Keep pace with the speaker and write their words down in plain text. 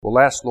Well,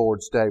 last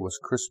Lord's Day was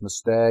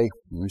Christmas Day.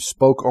 We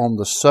spoke on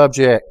the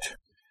subject,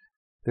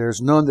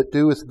 "There's none that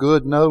doeth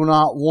good, no,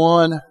 not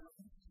one.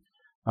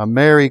 A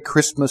Merry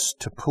Christmas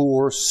to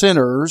poor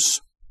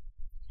sinners."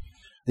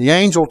 The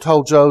angel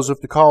told Joseph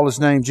to call his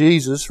name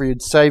Jesus, for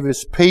he'd save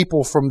his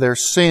people from their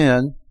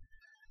sin.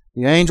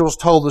 The angels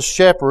told the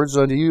shepherds,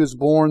 "Unto you is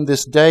born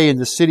this day in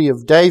the city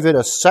of David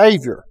a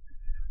Savior,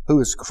 who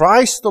is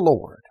Christ the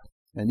Lord."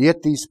 And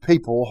yet these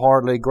people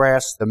hardly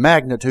grasped the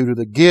magnitude of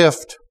the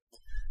gift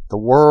the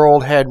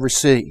world had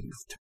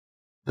received.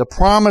 The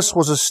promise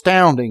was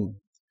astounding.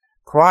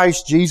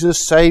 Christ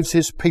Jesus saves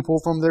His people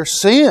from their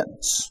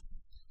sins.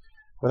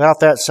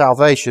 Without that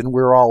salvation,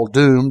 we're all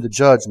doomed to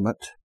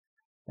judgment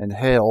and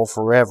hell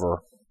forever.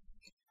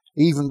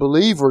 Even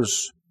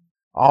believers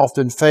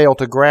often fail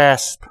to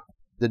grasp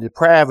the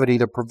depravity,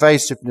 the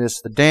pervasiveness,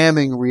 the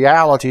damning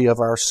reality of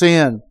our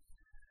sin.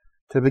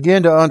 To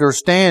begin to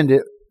understand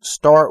it,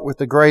 start with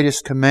the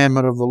greatest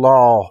commandment of the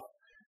law.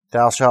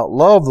 Thou shalt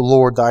love the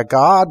Lord thy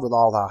God with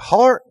all thy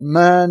heart,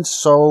 mind,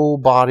 soul,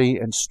 body,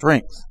 and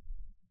strength.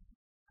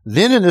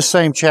 Then in the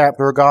same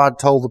chapter, God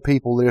told the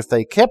people that if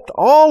they kept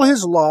all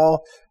His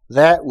law,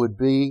 that would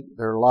be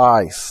their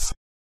life.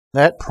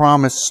 That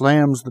promise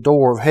slams the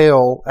door of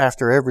hell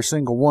after every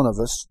single one of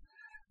us,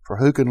 for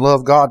who can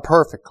love God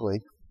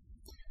perfectly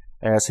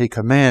as He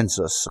commands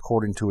us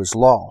according to His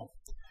law?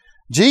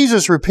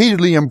 Jesus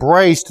repeatedly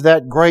embraced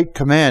that great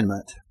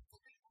commandment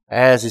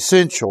as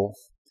essential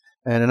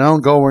and an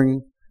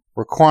ongoing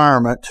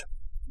requirement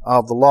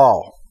of the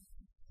law.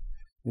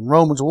 In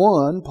Romans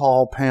 1,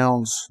 Paul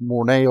pounds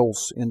more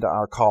nails into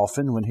our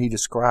coffin when he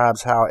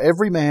describes how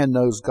every man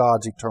knows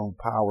God's eternal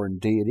power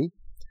and deity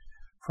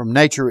from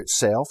nature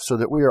itself, so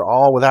that we are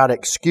all without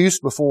excuse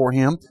before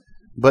Him.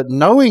 But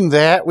knowing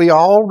that, we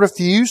all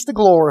refuse to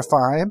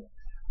glorify Him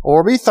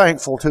or be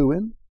thankful to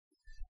Him.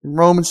 In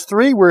Romans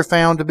 3, we're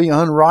found to be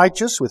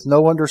unrighteous with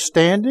no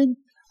understanding,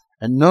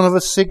 and none of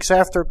us seeks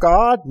after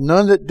God,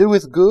 none that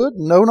doeth good,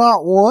 no,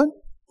 not one.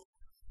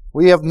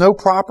 We have no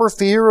proper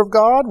fear of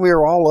God. We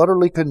are all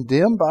utterly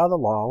condemned by the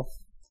law.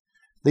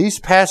 These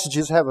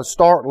passages have a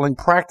startling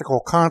practical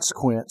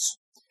consequence.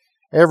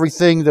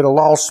 Everything that a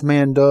lost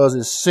man does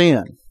is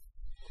sin.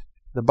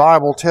 The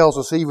Bible tells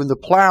us even the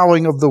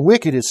plowing of the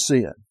wicked is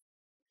sin.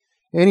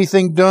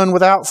 Anything done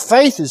without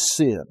faith is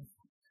sin.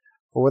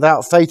 For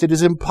without faith it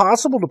is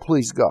impossible to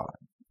please God.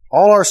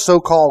 All our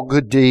so-called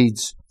good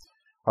deeds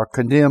are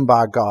condemned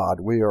by God.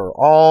 We are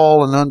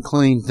all an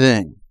unclean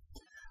thing.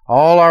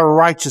 All our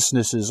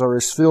righteousnesses are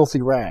as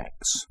filthy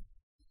rags.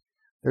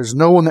 There's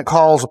no one that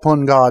calls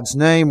upon God's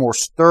name or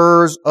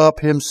stirs up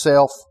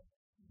himself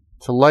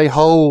to lay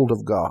hold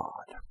of God.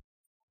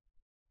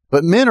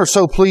 But men are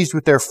so pleased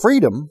with their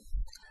freedom,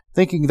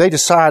 thinking they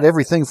decide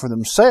everything for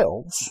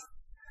themselves.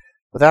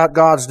 Without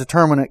God's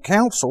determinate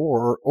counsel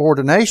or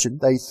ordination,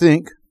 they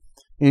think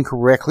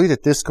incorrectly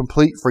that this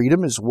complete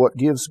freedom is what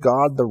gives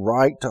God the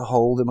right to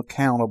hold them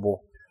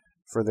accountable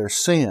for their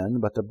sin.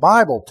 But the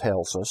Bible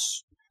tells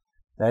us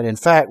that in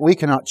fact we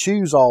cannot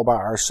choose all by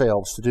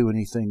ourselves to do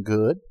anything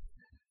good.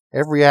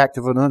 Every act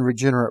of an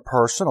unregenerate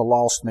person, a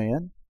lost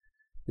man,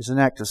 is an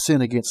act of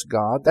sin against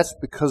God. That's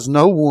because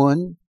no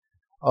one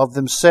of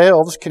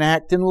themselves can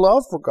act in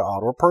love for God,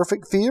 or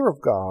perfect fear of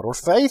God, or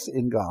faith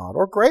in God,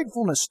 or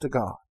gratefulness to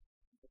God.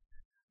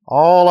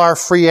 All our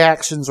free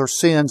actions are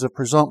sins of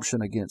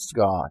presumption against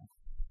God.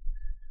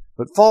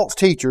 But false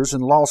teachers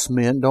and lost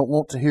men don't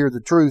want to hear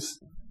the truth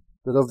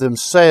that of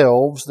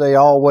themselves they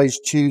always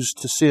choose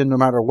to sin no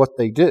matter what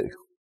they do.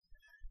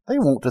 They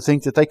want to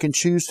think that they can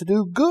choose to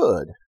do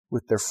good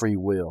with their free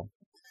will.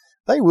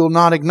 They will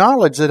not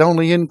acknowledge that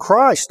only in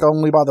Christ,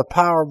 only by the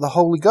power of the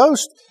Holy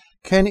Ghost,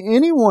 can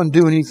anyone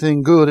do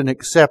anything good and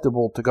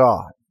acceptable to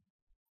God.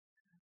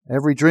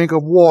 Every drink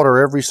of water,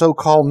 every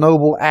so-called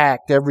noble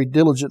act, every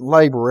diligent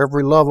labor,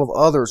 every love of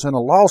others in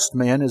a lost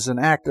man is an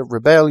act of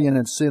rebellion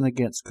and sin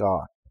against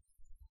God.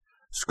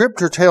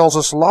 Scripture tells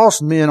us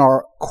lost men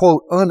are,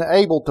 quote,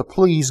 unable to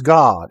please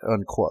God,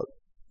 unquote.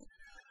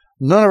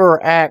 None of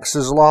our acts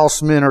as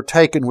lost men are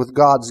taken with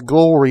God's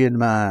glory in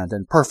mind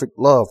and perfect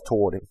love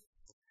toward Him.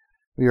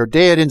 We are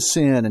dead in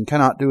sin and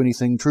cannot do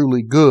anything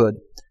truly good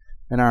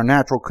in our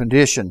natural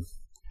condition.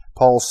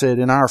 Paul said,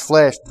 "In our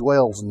flesh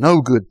dwells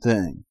no good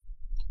thing."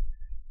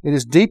 It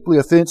is deeply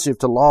offensive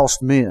to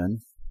lost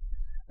men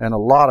and a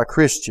lot of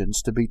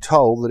Christians to be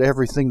told that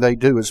everything they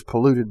do is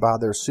polluted by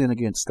their sin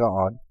against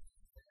God,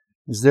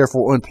 is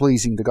therefore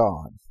unpleasing to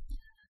God.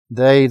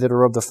 They that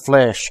are of the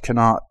flesh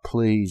cannot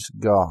please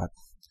God.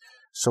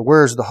 So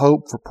where's the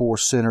hope for poor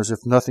sinners if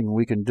nothing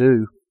we can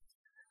do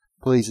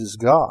pleases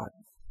God?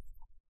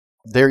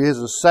 There is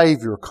a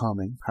Savior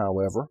coming,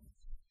 however.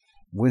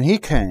 When He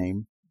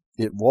came,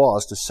 it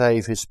was to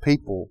save His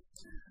people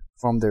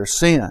from their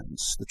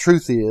sins. The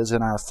truth is,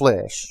 in our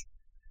flesh,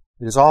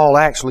 it is all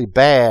actually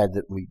bad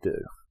that we do.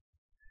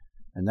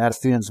 And that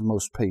offends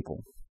most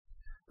people.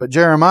 But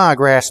Jeremiah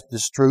grasped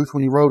this truth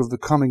when he wrote of the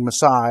coming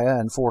Messiah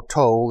and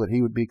foretold that He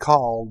would be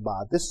called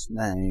by this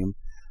name,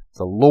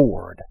 the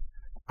Lord,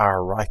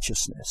 our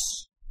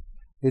righteousness.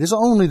 It is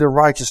only the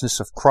righteousness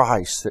of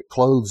Christ that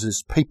clothes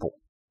His people,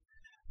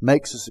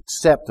 makes us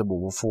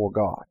acceptable before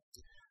God.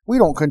 We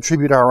don't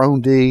contribute our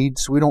own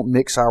deeds. We don't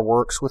mix our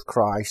works with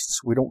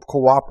Christ's. We don't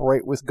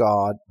cooperate with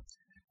God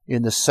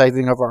in the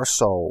saving of our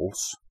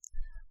souls.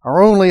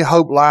 Our only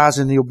hope lies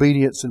in the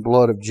obedience and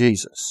blood of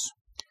Jesus.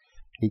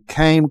 He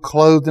came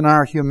clothed in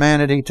our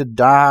humanity to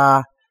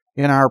die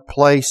in our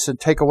place and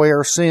take away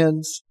our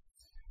sins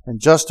and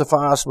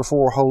justify us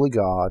before holy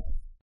God.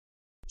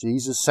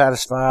 Jesus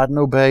satisfied and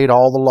obeyed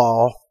all the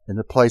law in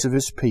the place of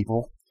His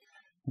people.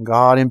 And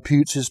God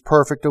imputes His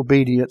perfect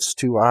obedience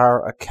to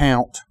our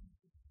account.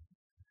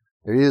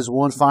 There is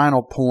one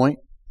final point.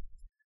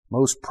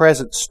 Most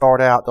presents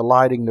start out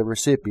delighting the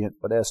recipient,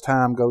 but as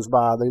time goes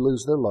by, they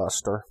lose their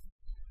luster.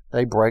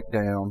 They break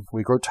down.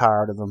 We grow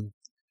tired of them.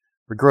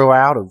 We grow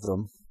out of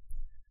them.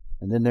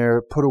 And then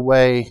they're put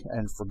away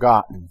and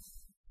forgotten.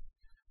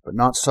 But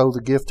not so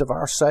the gift of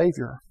our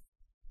Savior.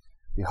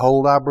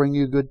 Behold, I bring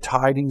you good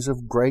tidings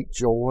of great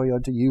joy.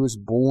 Unto you is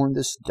born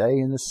this day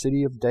in the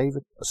city of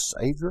David a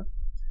Savior,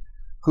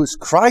 who is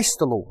Christ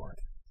the Lord.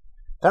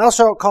 Thou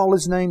shalt call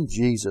His name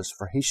Jesus,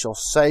 for He shall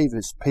save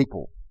His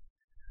people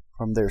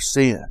from their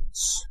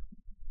sins.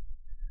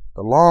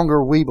 The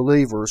longer we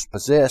believers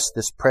possess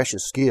this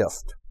precious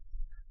gift,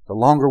 the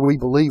longer we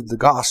believe the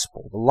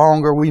gospel, the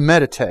longer we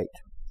meditate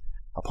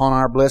upon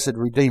our blessed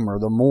Redeemer,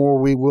 the more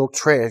we will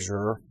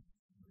treasure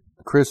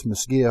the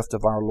Christmas gift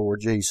of our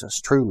Lord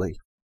Jesus. Truly,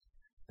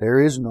 there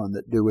is none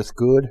that doeth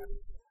good,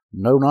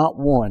 no, not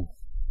one.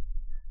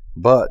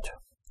 But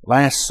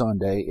last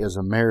Sunday is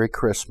a Merry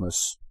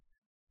Christmas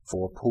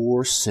for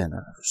poor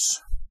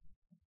sinners.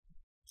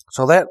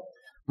 So that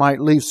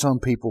might leave some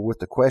people with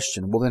the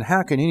question, well then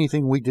how can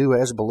anything we do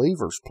as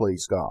believers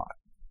please God?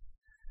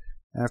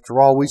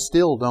 After all, we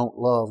still don't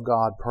love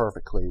God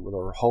perfectly with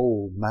our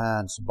whole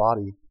minds,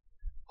 body,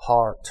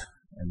 heart,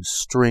 and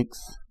strength.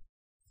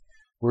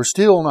 We're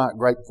still not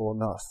grateful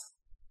enough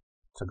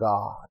to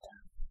God.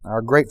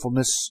 Our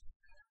gratefulness,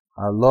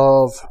 our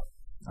love,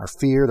 our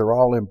fear, they're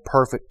all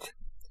imperfect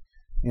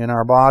in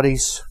our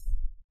bodies.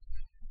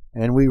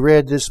 And we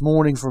read this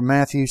morning from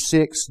Matthew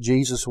 6,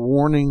 Jesus'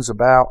 warnings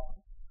about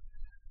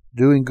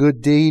doing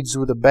good deeds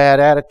with a bad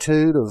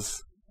attitude of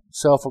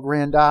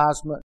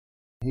self-aggrandizement.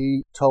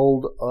 He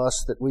told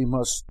us that we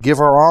must give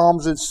our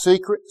alms in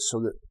secret so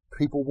that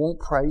people won't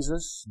praise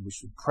us. We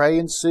should pray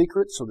in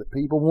secret so that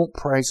people won't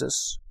praise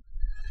us.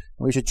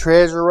 We should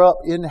treasure up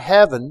in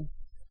heaven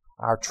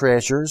our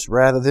treasures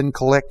rather than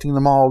collecting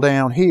them all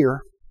down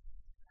here.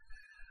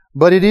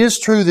 But it is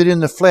true that in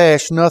the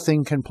flesh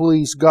nothing can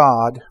please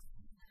God.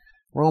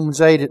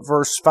 Romans 8 at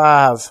verse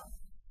 5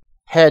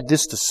 had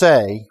this to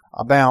say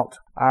about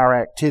our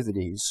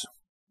activities.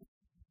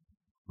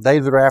 They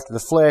that are after the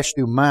flesh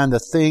do mind the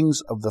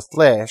things of the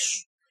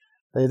flesh.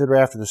 They that are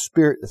after the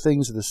Spirit, the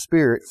things of the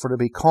Spirit. For to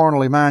be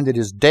carnally minded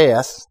is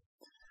death,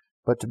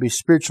 but to be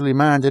spiritually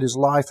minded is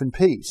life and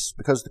peace.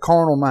 Because the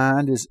carnal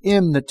mind is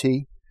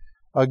enmity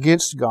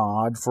against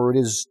God, for it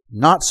is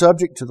not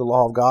subject to the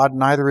law of God,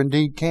 neither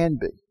indeed can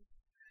be.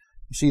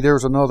 You see,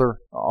 there's another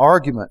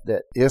argument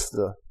that if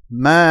the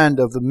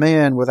mind of the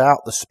man without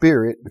the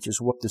Spirit, which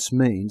is what this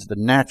means, the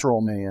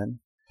natural man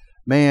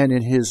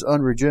in his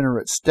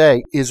unregenerate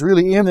state, is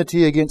really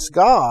enmity against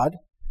God,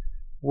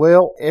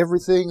 well,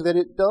 everything that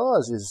it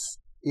does is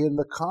in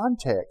the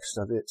context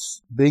of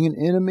its being an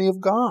enemy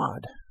of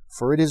God.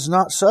 For it is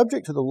not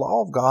subject to the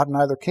law of God,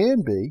 neither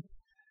can be.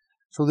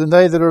 So then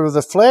they that are of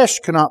the flesh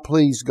cannot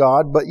please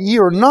God, but ye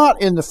are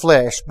not in the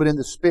flesh, but in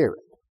the Spirit.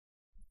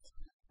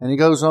 And he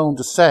goes on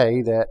to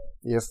say that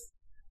if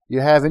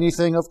you have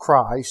anything of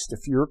Christ,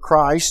 if you're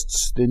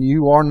Christ's, then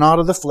you are not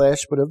of the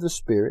flesh, but of the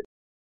Spirit.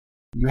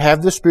 You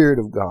have the Spirit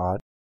of God.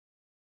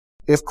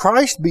 If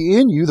Christ be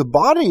in you, the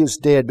body is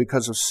dead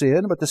because of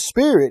sin, but the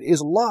Spirit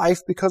is life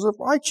because of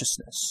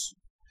righteousness.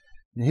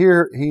 And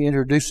here he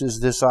introduces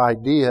this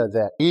idea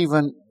that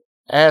even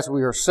as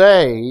we are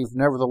saved,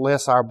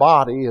 nevertheless our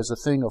body is a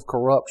thing of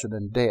corruption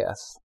and death.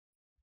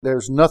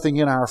 There's nothing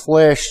in our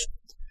flesh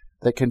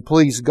that can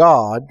please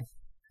God,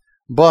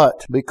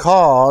 but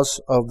because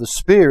of the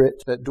Spirit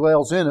that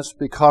dwells in us,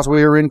 because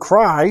we are in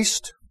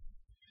Christ,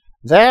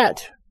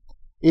 that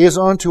is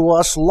unto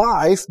us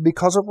life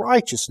because of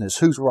righteousness.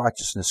 Whose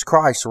righteousness?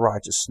 Christ's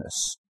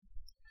righteousness.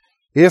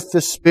 If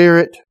the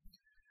Spirit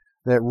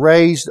that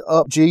raised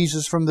up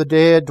Jesus from the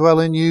dead dwell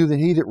in you, then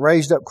he that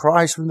raised up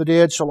Christ from the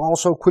dead shall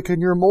also quicken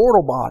your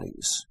mortal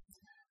bodies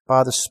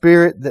by the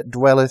Spirit that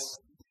dwelleth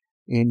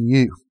in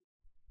you.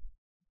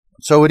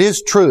 So it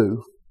is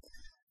true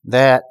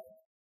that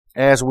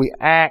as we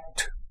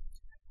act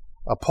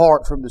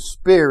apart from the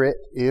Spirit,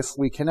 if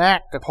we can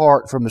act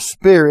apart from the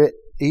Spirit,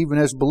 even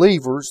as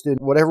believers, then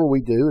whatever we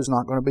do is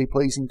not going to be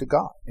pleasing to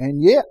God.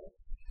 And yet,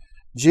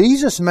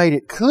 Jesus made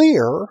it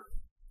clear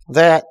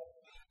that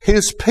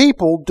His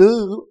people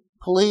do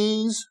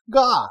please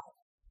God.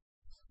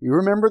 You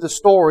remember the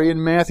story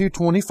in Matthew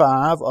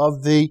 25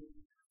 of the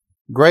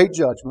great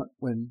judgment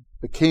when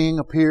the King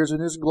appears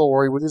in His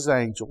glory with His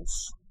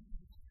angels.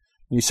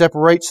 He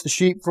separates the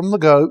sheep from the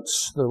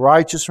goats, the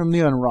righteous from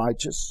the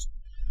unrighteous.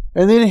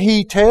 And then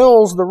He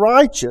tells the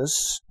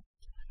righteous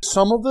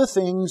some of the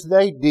things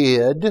they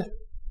did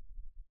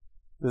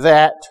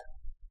that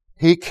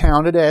He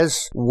counted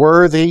as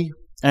worthy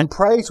and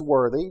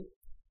praiseworthy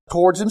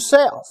towards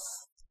Himself.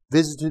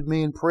 Visited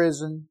me in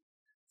prison,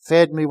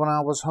 fed me when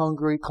I was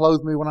hungry,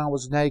 clothed me when I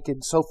was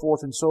naked, so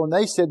forth and so on.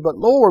 They said, but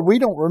Lord, we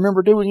don't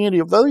remember doing any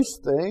of those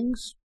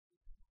things.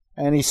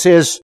 And He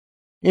says,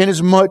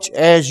 inasmuch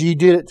as ye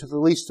did it to the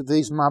least of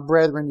these, my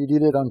brethren, ye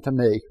did it unto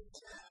me.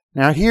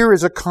 Now here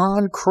is a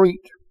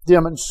concrete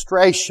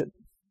demonstration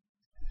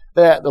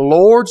that the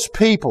Lord's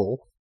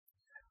people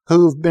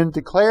who've been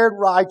declared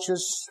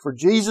righteous for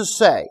Jesus'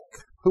 sake,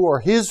 who are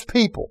His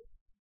people,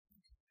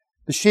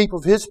 the sheep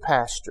of His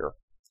pasture,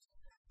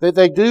 that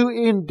they do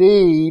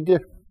indeed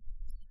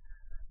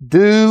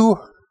do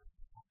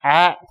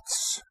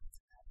acts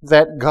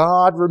that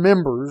God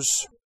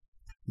remembers,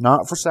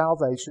 not for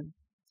salvation,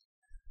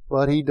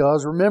 but He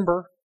does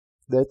remember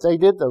that they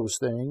did those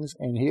things,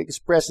 and He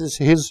expresses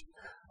His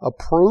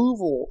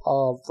approval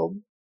of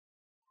them.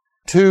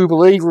 To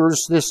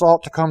believers, this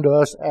ought to come to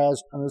us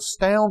as an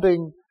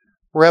astounding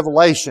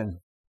revelation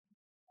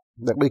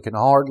that we can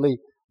hardly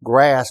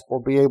grasp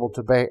or be able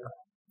to bear.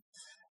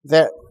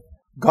 That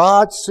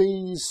God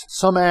sees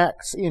some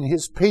acts in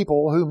His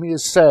people whom He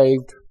has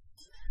saved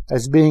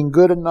as being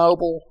good and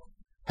noble,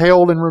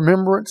 held in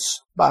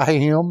remembrance by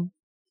Him,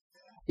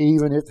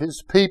 even if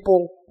His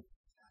people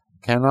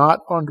cannot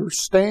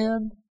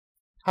understand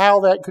how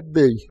that could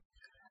be.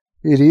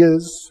 It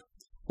is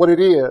what it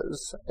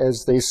is,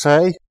 as they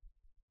say.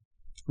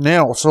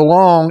 Now, so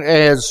long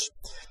as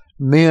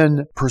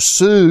men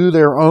pursue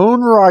their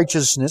own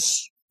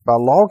righteousness by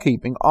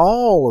law-keeping,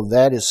 all of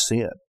that is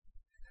sin.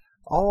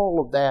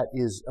 All of that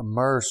is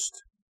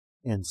immersed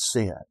in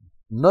sin.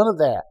 None of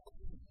that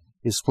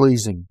is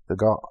pleasing to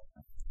God.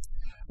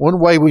 One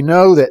way we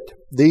know that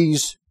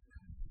these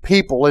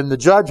people in the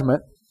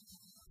judgment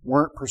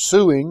weren't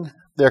pursuing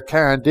their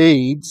kind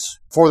deeds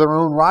for their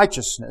own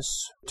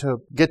righteousness, to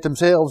get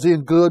themselves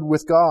in good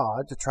with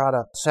God, to try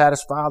to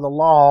satisfy the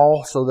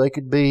law so they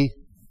could be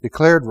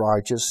declared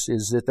righteous,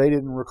 is that they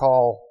didn't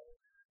recall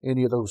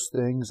any of those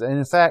things, and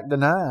in fact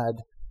denied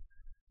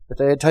that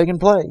they had taken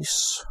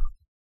place.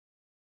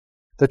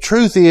 The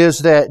truth is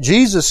that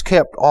Jesus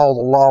kept all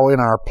the law in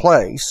our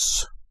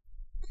place.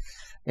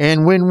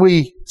 And when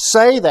we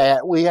say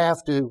that, we have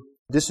to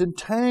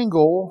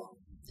disentangle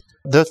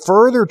the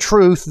further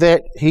truth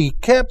that He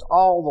kept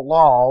all the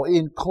law,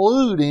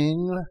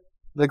 including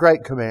the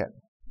Great Commandment.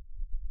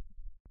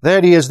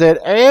 That is, that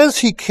as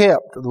He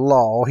kept the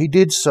law, He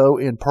did so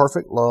in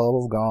perfect love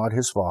of God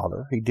His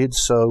Father. He did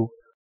so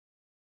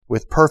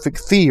with perfect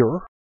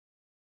fear.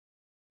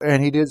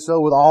 And He did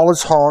so with all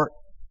His heart,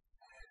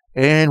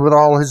 and with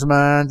all His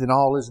mind, and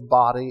all His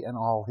body, and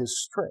all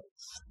His strength.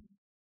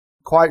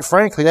 Quite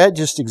frankly, that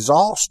just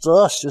exhausts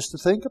us just to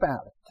think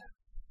about it.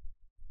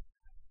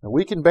 Now,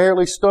 we can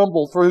barely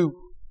stumble through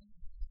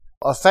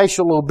a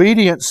facial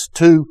obedience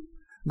to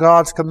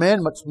God's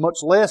commandments, much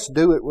less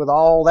do it with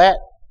all that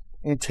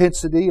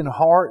intensity and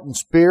heart and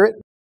spirit.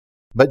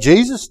 But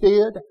Jesus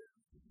did.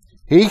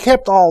 He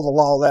kept all the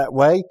law that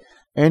way,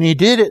 and He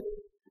did it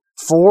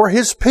for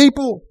His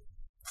people,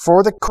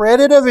 for the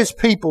credit of His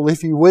people,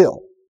 if you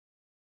will,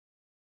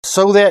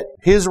 so that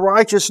His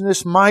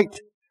righteousness might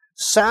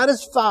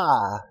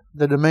satisfy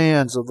the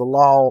demands of the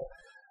law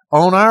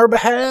on our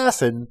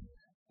behalf, and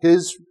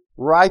His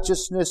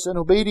righteousness and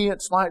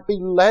obedience might be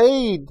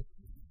laid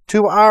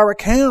to our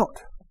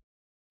account,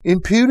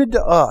 imputed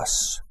to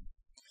us.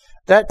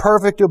 That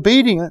perfect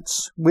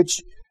obedience,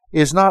 which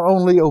is not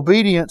only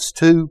obedience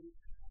to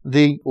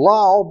the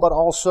law, but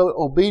also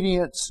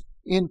obedience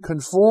in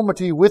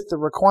conformity with the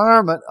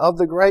requirement of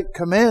the Great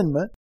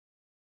Commandment,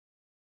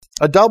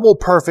 a double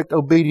perfect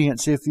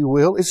obedience, if you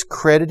will, is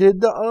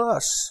credited to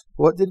us.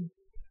 What did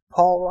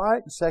Paul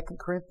write in 2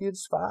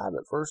 Corinthians 5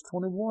 at verse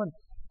 21?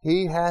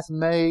 He hath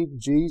made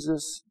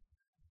Jesus,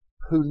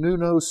 who knew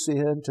no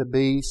sin, to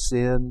be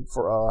sin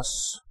for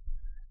us,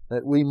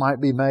 that we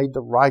might be made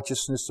the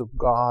righteousness of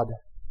God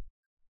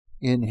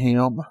in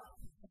Him.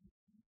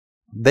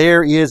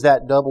 There is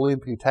that double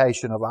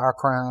imputation of our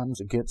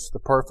crimes against the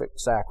perfect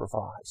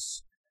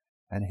sacrifice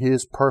and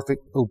His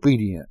perfect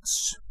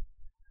obedience,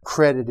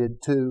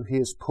 credited to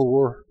His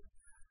poor,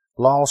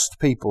 lost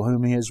people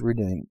whom He has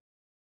redeemed.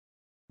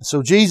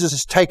 So Jesus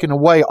has taken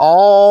away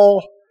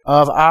all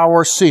of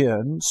our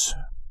sins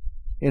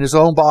in His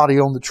own body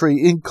on the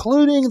tree,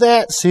 including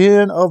that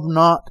sin of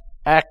not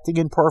acting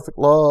in perfect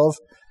love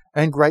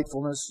and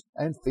gratefulness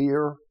and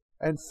fear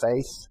and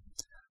faith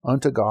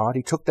unto God.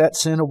 He took that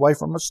sin away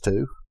from us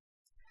too.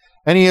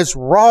 And He has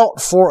wrought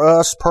for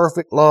us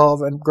perfect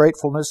love and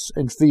gratefulness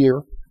and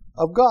fear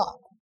of God.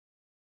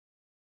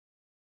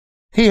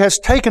 He has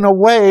taken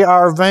away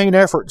our vain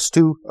efforts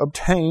to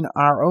obtain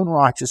our own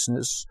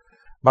righteousness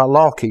by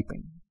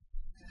law-keeping,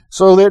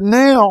 so that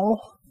now,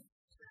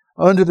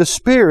 under the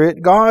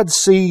Spirit, God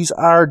sees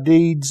our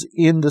deeds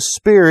in the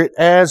Spirit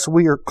as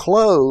we are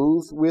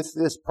clothed with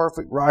this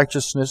perfect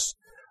righteousness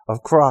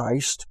of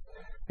Christ.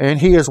 And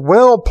He is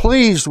well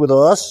pleased with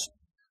us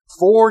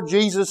for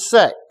Jesus'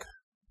 sake,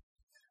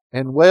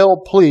 and well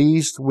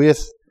pleased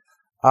with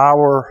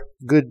our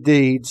good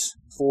deeds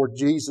for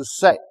Jesus'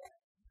 sake,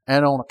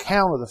 and on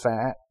account of the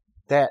fact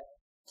that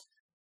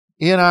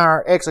in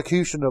our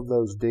execution of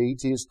those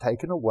deeds, He has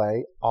taken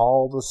away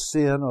all the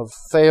sin of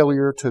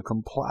failure to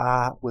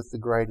comply with the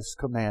greatest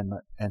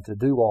commandment and to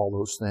do all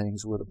those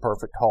things with a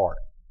perfect heart.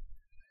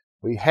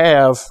 We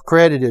have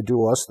credited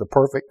to us the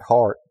perfect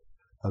heart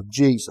of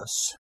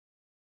Jesus.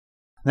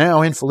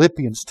 Now in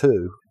Philippians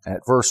 2,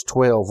 at verse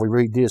 12, we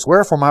read this,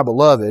 "Wherefore, my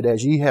beloved,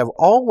 as ye have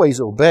always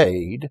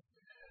obeyed,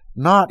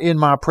 not in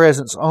my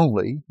presence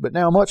only, but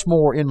now much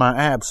more in my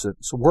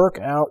absence, work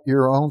out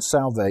your own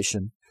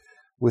salvation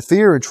with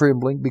fear and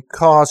trembling,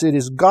 because it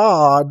is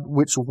God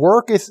which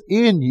worketh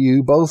in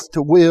you both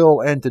to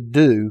will and to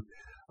do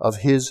of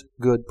His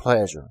good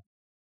pleasure."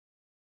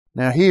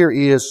 Now here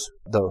is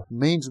the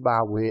means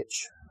by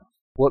which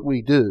what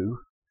we do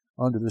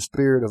under the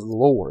Spirit of the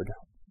Lord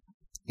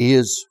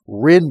is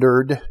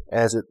rendered,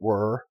 as it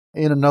were,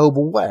 in a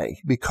noble way,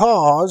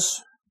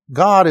 because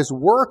God is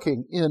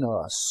working in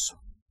us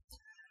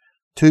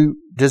to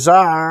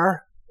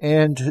desire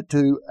and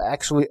to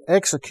actually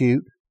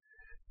execute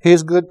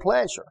His good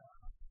pleasure.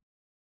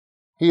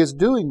 He is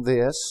doing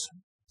this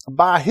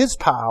by His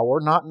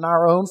power, not in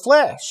our own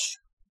flesh.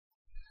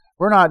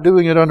 We're not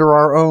doing it under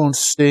our own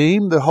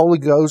steam. The Holy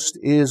Ghost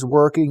is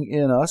working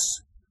in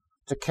us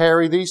to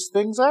carry these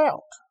things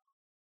out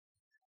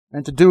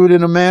and to do it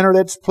in a manner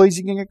that's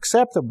pleasing and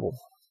acceptable.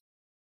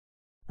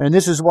 And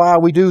this is why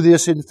we do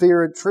this in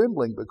fear and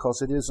trembling,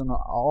 because it is an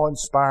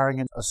awe-inspiring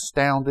and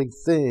astounding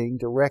thing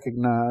to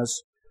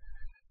recognize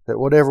that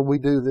whatever we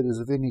do that is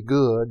of any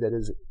good, that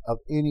is of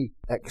any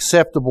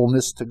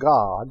acceptableness to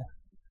God,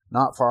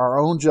 not for our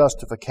own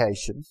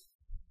justification,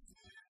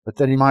 but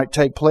that He might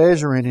take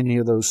pleasure in any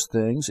of those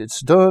things,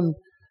 it's done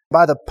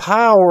by the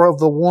power of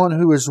the one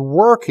who is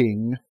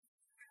working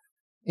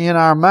in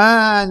our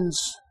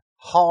minds,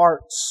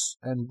 hearts,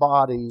 and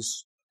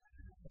bodies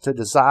to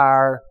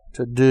desire,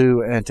 to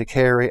do, and to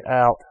carry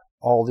out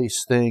all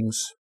these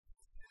things.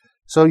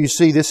 So you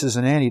see, this is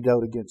an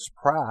antidote against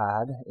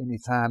pride.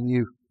 Anytime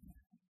you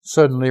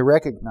suddenly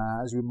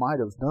recognize you might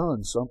have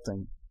done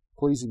something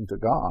pleasing to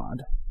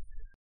God,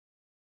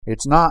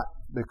 it's not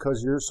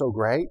because you're so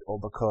great or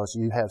because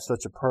you have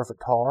such a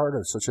perfect heart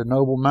or such a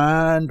noble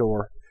mind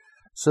or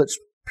such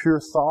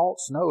pure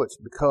thoughts. No, it's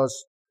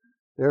because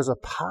there's a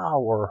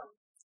power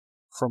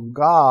from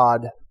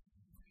God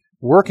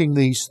working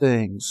these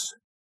things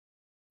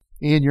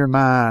in your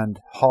mind,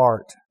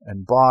 heart,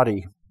 and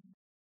body.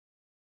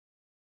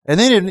 And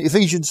then in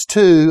Ephesians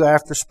 2,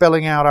 after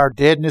spelling out our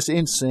deadness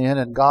in sin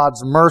and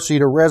God's mercy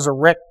to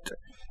resurrect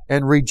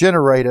and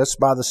regenerate us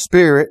by the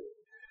Spirit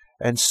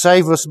and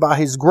save us by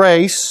His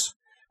grace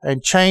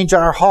and change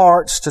our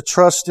hearts to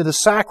trust in the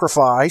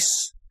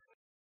sacrifice,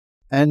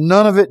 and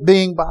none of it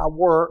being by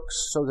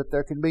works, so that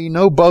there can be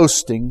no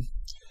boasting.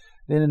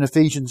 Then in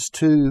Ephesians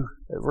 2,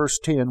 verse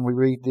 10, we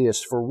read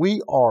this, "For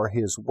we are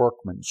His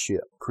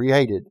workmanship,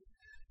 created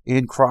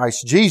in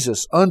Christ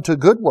Jesus unto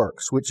good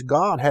works, which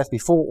God hath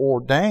before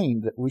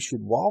ordained that we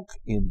should walk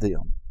in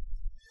them."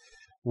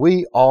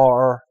 We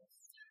are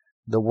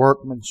the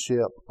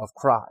workmanship of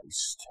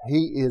Christ.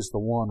 He is the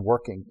one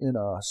working in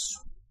us,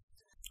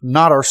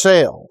 not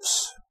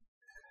ourselves,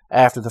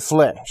 after the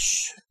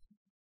flesh.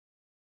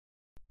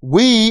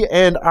 We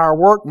and our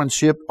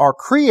workmanship are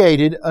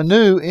created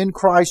anew in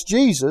Christ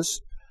Jesus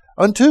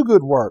unto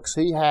good works.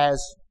 He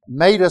has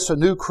made us a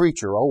new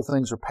creature. Old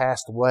things are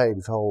passed away.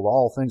 Behold,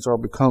 all things are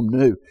become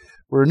new.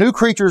 We're new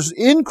creatures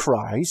in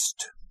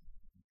Christ.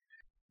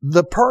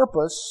 The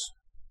purpose,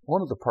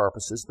 one of the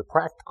purposes, the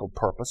practical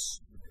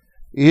purpose,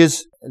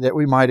 is that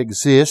we might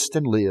exist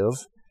and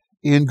live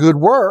in good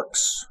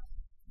works,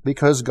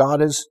 because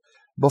God has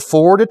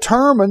before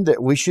determined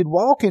that we should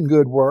walk in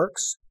good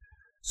works.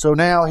 So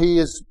now He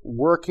is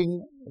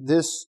working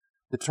this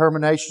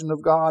determination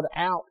of God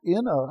out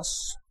in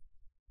us.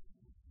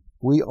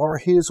 We are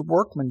His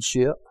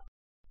workmanship.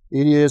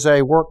 It is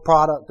a work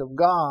product of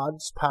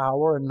God's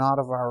power and not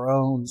of our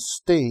own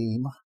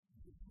steam.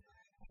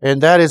 And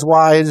that is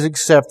why it is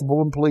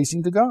acceptable and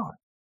pleasing to God.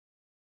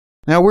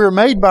 Now we are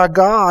made by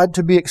God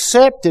to be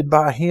accepted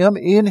by Him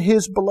in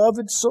His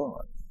beloved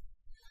Son.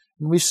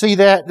 And we see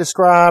that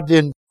described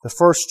in the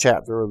first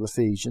chapter of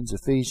Ephesians,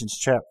 Ephesians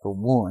chapter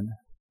 1.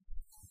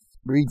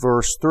 Read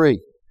verse 3.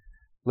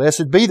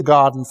 "Blessed be the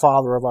God and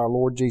Father of our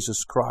Lord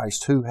Jesus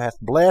Christ, who hath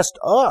blessed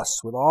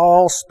us with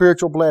all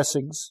spiritual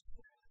blessings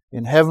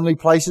in heavenly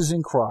places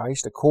in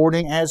Christ,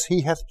 according as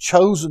He hath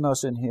chosen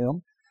us in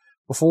Him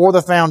before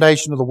the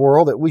foundation of the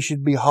world, that we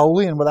should be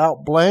holy and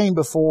without blame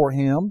before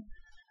Him."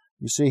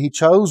 You see, He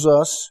chose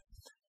us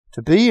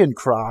to be in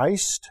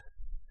Christ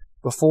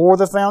before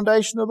the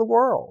foundation of the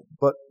world.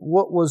 But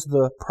what was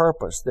the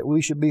purpose? That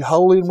we should be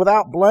holy and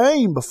without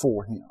blame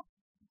before Him.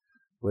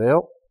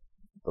 Well,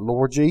 the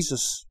Lord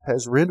Jesus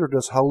has rendered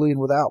us holy and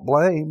without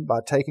blame by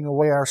taking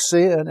away our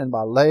sin and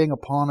by laying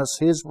upon us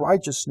His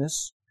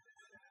righteousness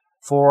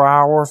for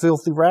our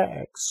filthy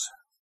rags.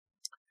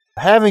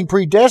 having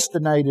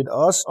predestinated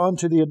us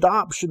unto the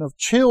adoption of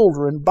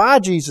children by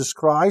Jesus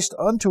Christ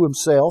unto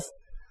Himself,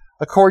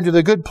 according to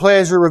the good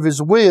pleasure of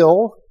His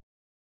will.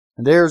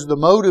 And there's the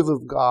motive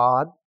of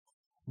God.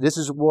 This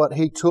is what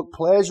He took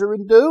pleasure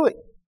in doing.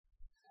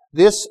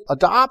 This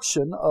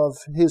adoption of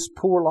His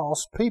poor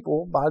lost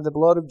people by the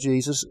blood of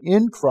Jesus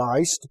in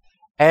Christ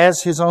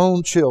as His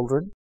own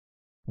children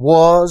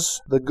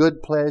was the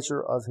good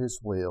pleasure of His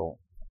will.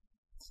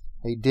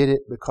 He did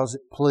it because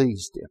it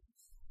pleased Him.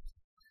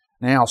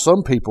 Now,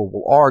 some people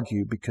will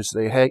argue because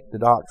they hate the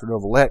doctrine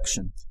of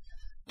election,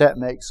 that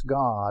makes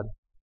God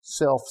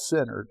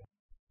self-centered,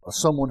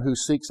 someone who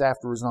seeks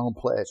after His own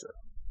pleasure.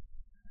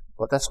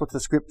 But that's what the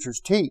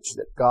Scriptures teach,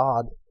 that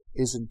God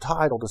is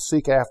entitled to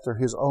seek after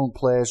His own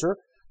pleasure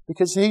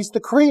because He's the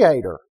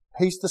Creator.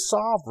 He's the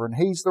Sovereign.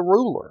 He's the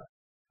Ruler.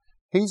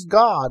 He's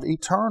God,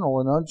 eternal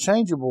and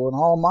unchangeable and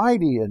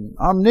almighty and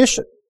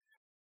omniscient.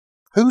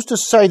 Who's to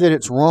say that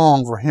it's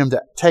wrong for Him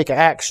to take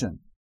action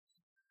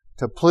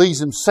to please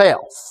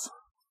Himself?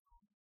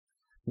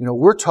 You know,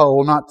 we're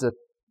told not to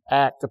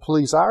act to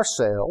please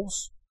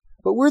ourselves,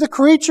 but we're the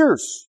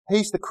creatures.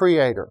 He's the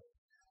Creator.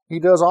 He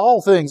does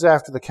all things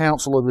after the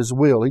counsel of His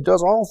will. He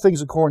does all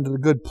things according to the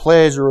good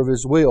pleasure of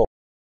His will.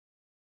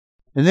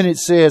 And then it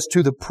says,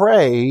 to the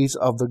praise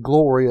of the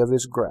glory of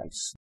His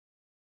grace.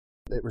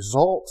 It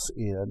results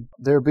in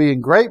there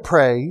being great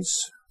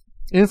praise,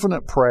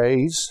 infinite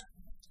praise,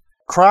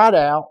 cried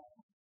out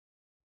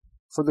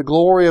for the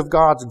glory of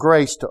God's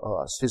grace to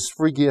us, His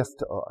free gift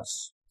to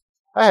us.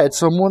 I had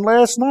someone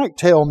last night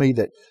tell me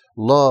that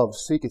love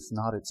seeketh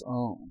not its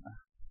own.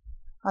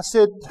 I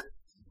said,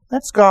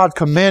 that's God's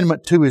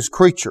commandment to His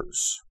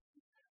creatures.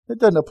 It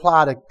doesn't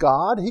apply to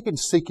God. He can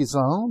seek His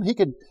own. He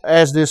can,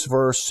 as this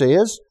verse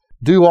says,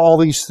 do all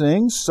these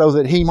things so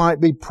that He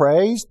might be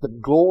praised, the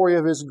glory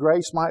of His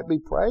grace might be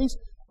praised.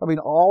 I mean,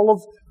 all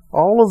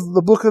of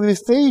the book of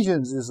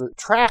Ephesians is a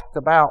tract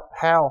about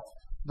how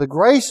the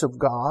grace of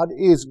God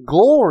is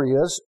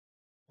glorious,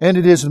 and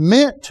it is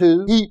meant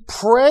to heap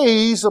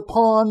praise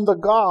upon the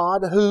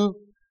God who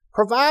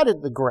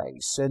provided the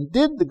grace and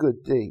did the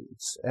good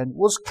deeds and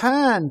was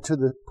kind to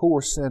the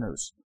poor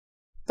sinners.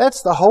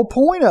 That's the whole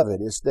point of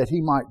it, is that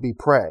He might be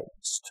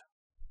praised.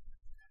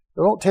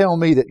 Don't tell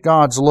me that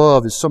God's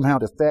love is somehow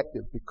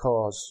defective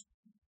because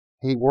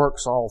He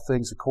works all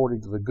things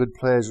according to the good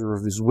pleasure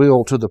of His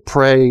will to the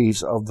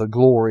praise of the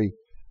glory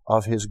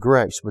of His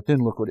grace. But then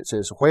look what it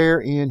says,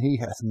 wherein He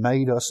hath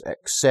made us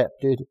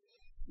accepted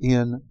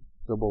in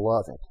the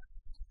Beloved.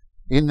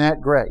 In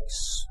that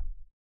grace,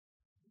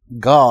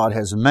 God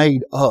has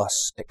made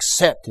us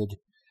accepted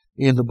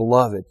in the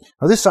Beloved.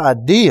 Now this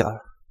idea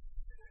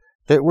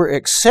that we're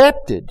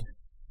accepted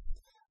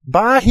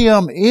by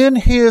Him in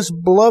His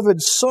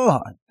beloved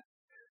Son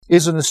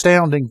is an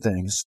astounding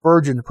thing.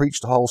 Spurgeon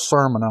preached a whole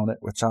sermon on it,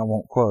 which I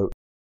won't quote.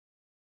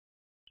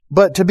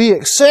 But to be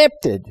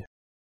accepted,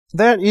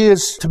 that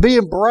is to be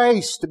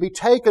embraced, to be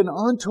taken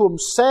unto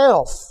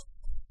Himself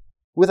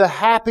with a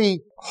happy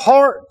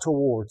heart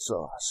towards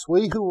us,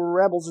 we who were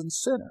rebels and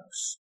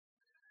sinners,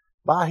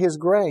 by His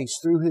grace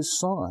through His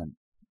Son.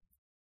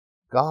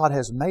 God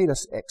has made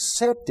us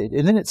accepted.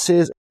 And then it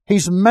says,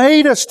 He's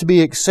made us to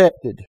be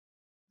accepted.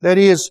 That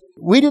is,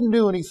 we didn't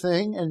do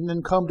anything and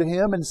then come to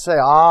Him and say,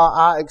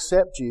 I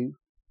accept you.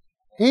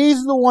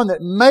 He's the one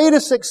that made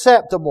us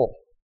acceptable.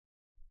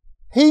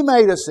 He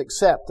made us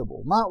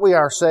acceptable, not we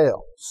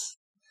ourselves.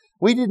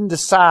 We didn't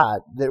decide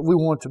that we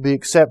want to be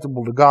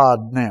acceptable to God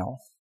now.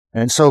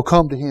 And so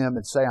come to Him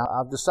and say,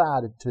 I've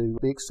decided to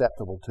be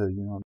acceptable to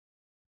you.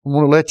 I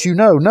want to let you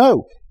know,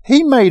 no,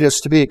 He made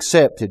us to be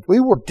accepted. We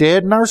were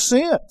dead in our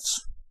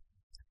sins.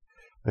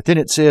 But then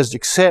it says,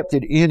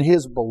 accepted in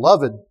His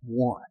beloved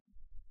one.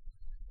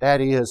 That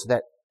is,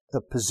 that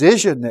the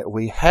position that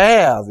we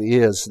have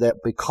is that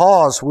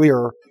because we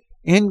are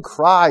in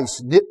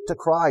Christ, knit to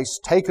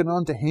Christ, taken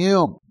unto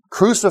Him,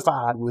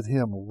 crucified with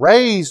Him,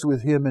 raised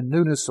with Him in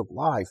newness of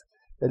life,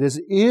 that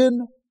is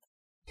in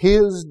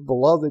His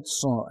beloved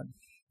Son,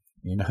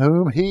 in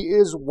whom He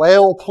is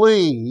well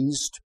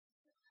pleased,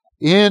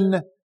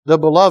 in the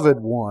beloved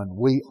one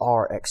we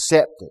are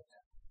accepted.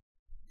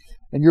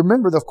 And you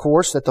remember, of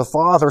course, that the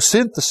Father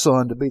sent the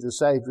Son to be the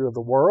Savior of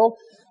the world.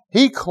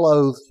 He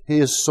clothed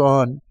His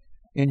Son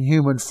in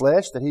human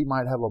flesh, that He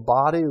might have a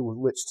body with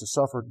which to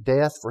suffer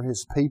death for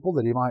His people,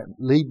 that He might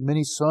lead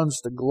many sons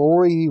to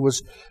glory. He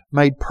was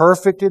made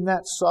perfect in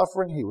that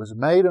suffering. He was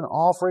made an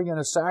offering and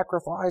a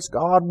sacrifice.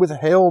 God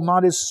withheld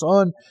not His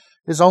Son,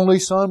 His only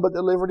Son, but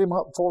delivered Him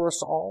up for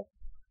us all.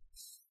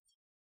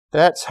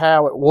 That's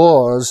how it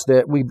was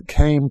that we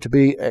came to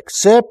be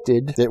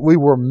accepted, that we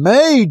were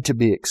made to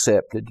be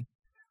accepted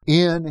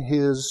in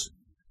His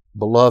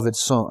beloved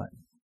Son.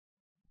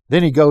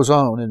 Then he goes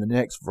on in the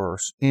next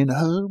verse, in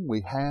whom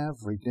we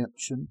have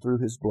redemption through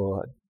His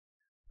blood,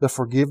 the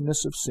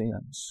forgiveness of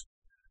sins,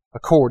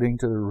 according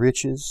to the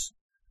riches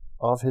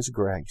of His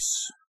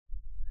grace.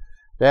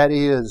 That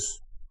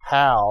is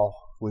how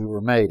we were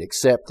made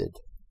accepted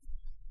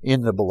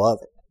in the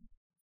Beloved.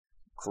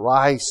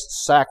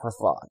 Christ's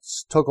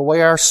sacrifice took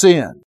away our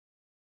sin.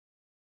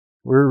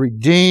 We're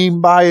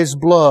redeemed by His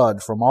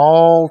blood from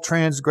all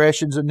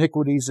transgressions,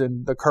 iniquities,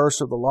 and the curse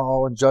of the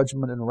law and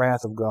judgment and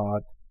wrath of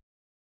God.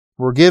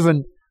 We're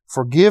given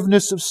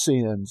forgiveness of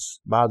sins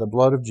by the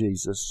blood of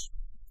Jesus.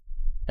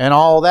 And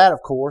all that,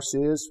 of course,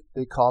 is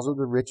because of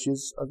the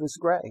riches of His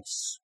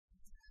grace.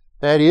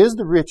 That is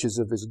the riches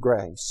of His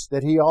grace.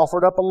 That He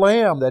offered up a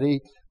lamb, that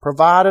He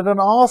provided an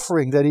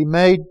offering, that He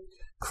made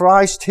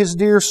Christ His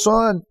dear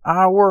Son,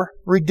 our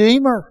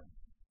Redeemer.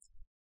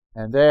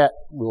 And that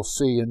we'll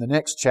see in the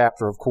next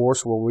chapter, of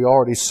course, where we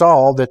already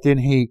saw that then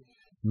He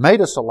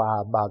made us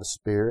alive by the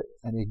Spirit,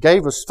 and He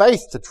gave us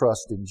faith to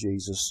trust in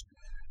Jesus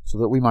so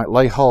that we might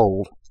lay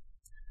hold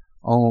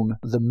on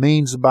the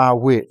means by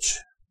which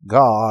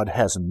God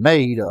has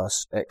made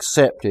us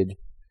accepted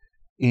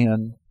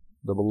in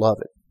the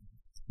Beloved.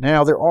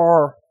 Now, there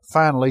are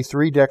finally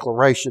 3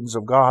 declarations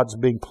of God's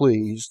being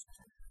pleased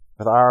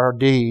with our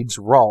deeds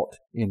wrought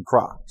in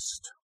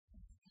Christ.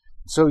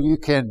 So you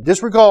can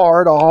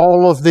disregard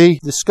all of the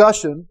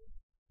discussion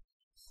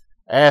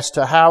as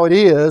to how it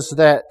is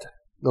that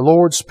the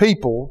Lord's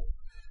people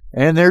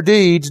and their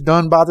deeds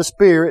done by the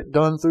Spirit,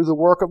 done through the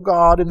work of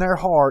God in their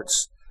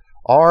hearts,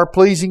 are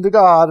pleasing to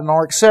God and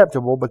are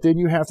acceptable, but then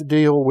you have to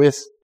deal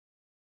with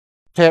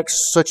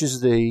texts such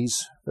as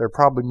these. There are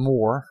probably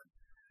more,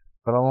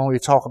 but I'll only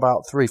talk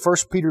about 3. 1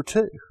 Peter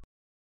 2.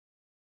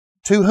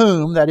 To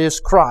whom, that is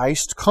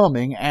Christ,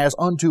 coming as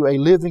unto a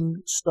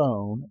living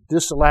stone,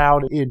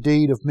 disallowed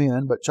indeed of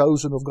men, but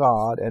chosen of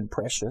God and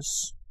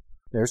precious.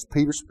 There's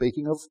Peter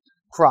speaking of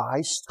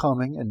Christ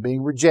coming and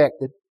being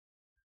rejected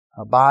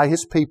by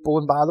His people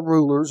and by the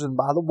rulers and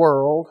by the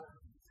world.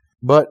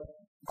 But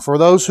for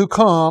those who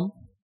come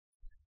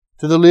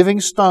to the living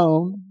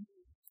stone,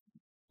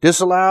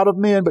 disallowed of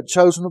men, but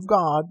chosen of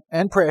God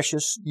and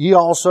precious, ye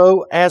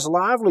also, as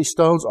lively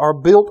stones, are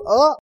built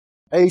up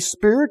a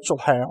spiritual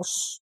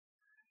house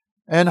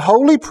and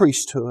holy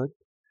priesthood,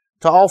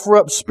 to offer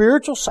up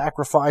spiritual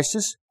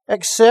sacrifices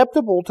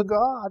acceptable to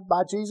God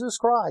by Jesus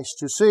Christ.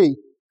 You see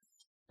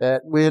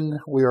that when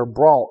we are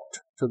brought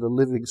to the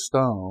living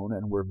stone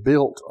and we're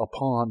built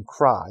upon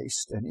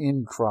Christ and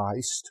in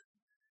Christ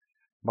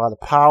by the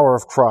power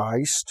of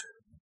Christ,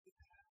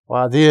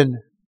 why then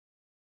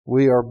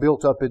we are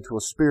built up into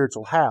a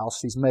spiritual house.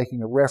 He's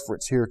making a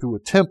reference here to a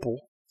temple,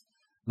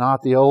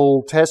 not the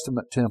Old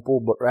Testament temple,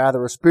 but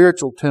rather a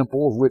spiritual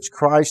temple of which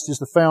Christ is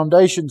the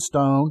foundation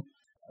stone,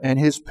 and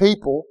His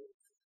people,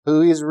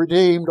 who He has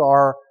redeemed,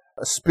 are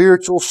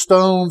spiritual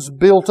stones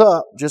built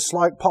up, just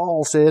like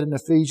Paul said in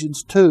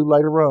Ephesians 2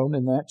 later on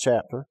in that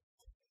chapter.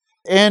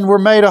 And we're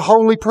made a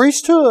holy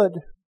priesthood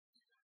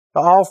to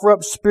offer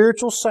up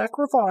spiritual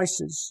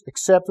sacrifices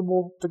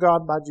acceptable to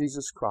God by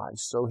Jesus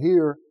Christ. So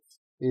here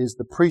is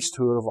the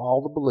priesthood of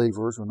all the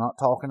believers. We're not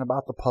talking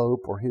about the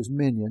Pope or his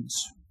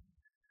minions,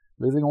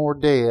 living or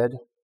dead.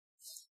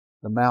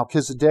 The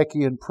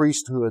Melchizedekian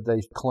priesthood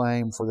they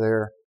claim for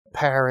their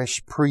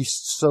parish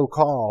priests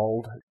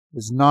so-called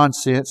is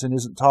nonsense and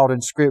isn't taught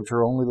in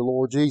Scripture. Only the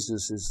Lord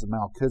Jesus is the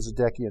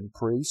Melchizedekian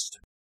priest.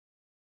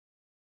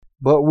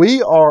 But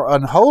we are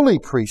an holy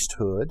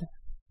priesthood.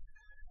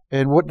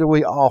 And what do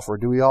we offer?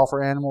 Do we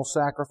offer animal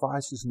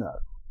sacrifices? No.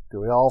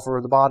 Do we offer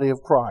the body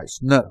of Christ?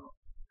 No.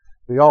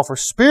 We offer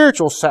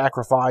spiritual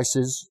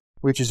sacrifices,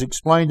 which is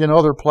explained in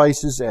other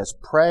places as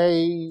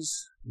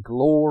praise,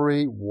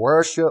 glory,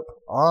 worship,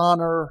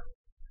 honor,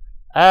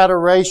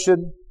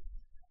 adoration,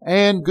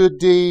 and good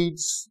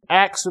deeds,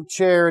 acts of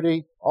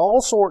charity,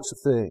 all sorts of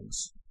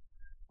things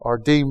are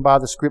deemed by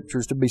the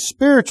Scriptures to be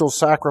spiritual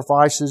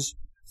sacrifices.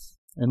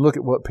 And look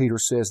at what Peter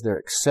says. They're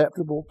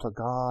acceptable to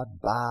God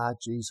by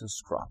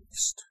Jesus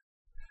Christ.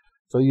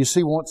 So you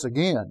see, once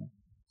again,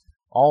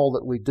 all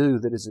that we do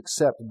that is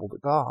acceptable to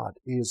God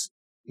is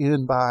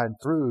in, by, and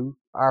through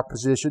our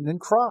position in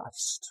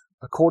Christ,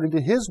 according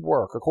to His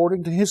work,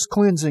 according to His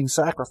cleansing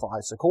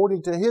sacrifice,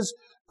 according to His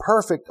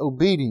perfect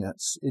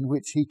obedience in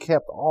which He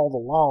kept all the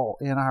law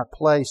in our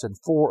place and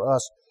for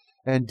us,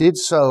 and did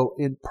so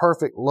in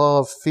perfect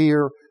love,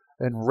 fear,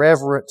 and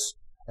reverence,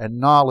 and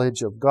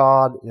knowledge of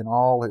God in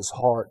all His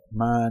heart,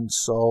 mind,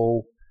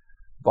 soul,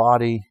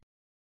 body,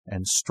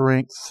 and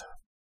strength.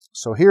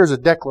 So here's a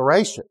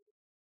declaration.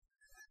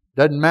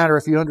 Doesn't matter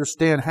if you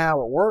understand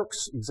how it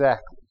works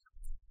exactly.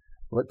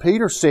 But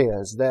Peter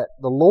says that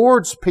the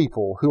Lord's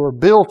people who are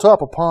built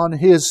up upon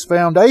His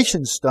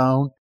foundation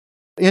stone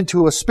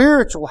into a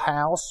spiritual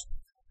house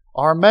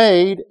are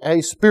made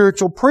a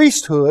spiritual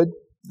priesthood,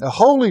 a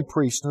holy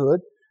priesthood,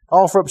 to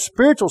offer up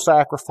spiritual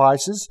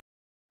sacrifices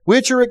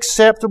which are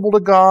acceptable to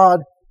God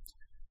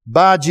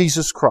by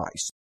Jesus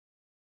Christ.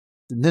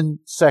 And then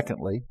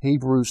secondly,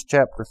 Hebrews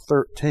chapter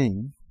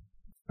 13.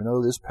 We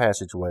know this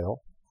passage well.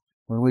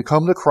 When we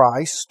come to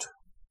Christ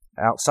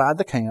outside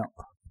the camp,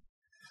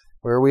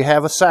 where we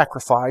have a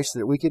sacrifice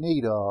that we can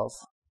eat of,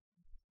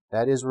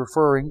 that is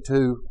referring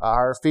to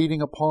our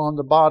feeding upon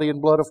the body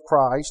and blood of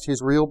Christ,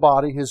 His real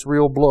body, His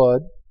real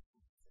blood,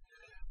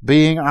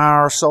 being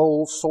our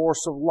sole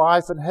source of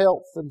life and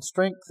health and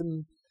strength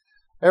and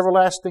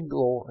everlasting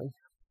glory.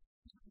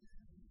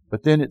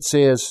 But then it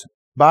says,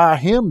 by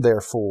Him,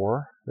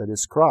 therefore, that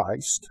is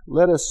Christ,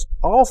 let us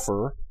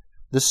offer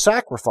the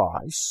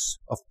sacrifice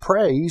of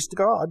praise to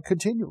God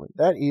continually.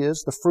 That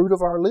is the fruit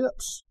of our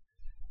lips,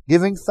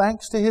 giving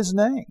thanks to His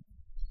name.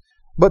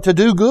 But to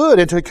do good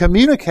and to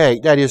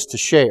communicate, that is to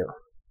share,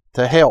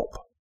 to help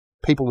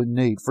people in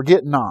need.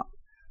 Forget not,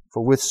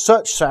 for with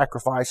such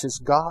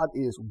sacrifices God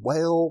is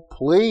well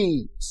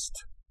pleased.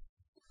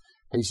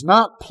 He's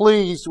not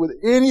pleased with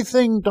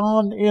anything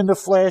done in the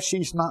flesh.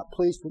 He's not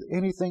pleased with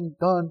anything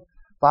done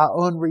by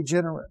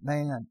unregenerate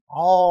man.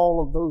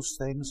 All of those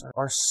things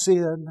are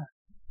sin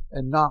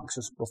and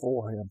noxious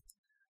before Him.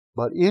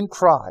 But in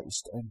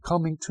Christ and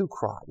coming to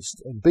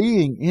Christ and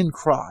being in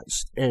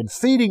Christ and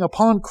feeding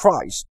upon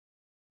Christ,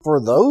 for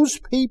those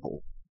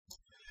people,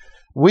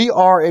 we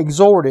are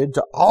exhorted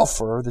to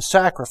offer the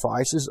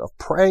sacrifices of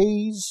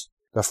praise,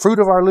 the fruit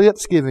of our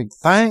lips, giving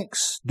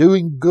thanks,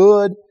 doing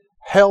good,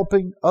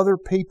 helping other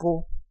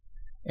people.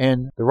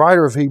 And the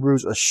writer of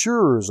Hebrews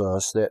assures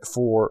us that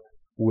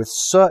with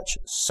such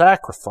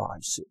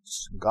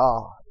sacrifices,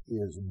 God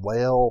is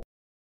well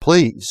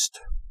pleased.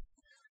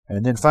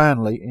 And then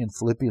finally, in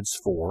Philippians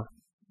 4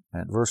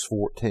 and verse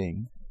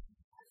 14,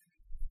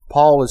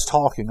 Paul is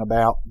talking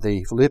about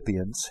the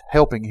Philippians,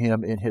 helping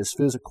him in his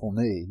physical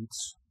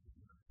needs.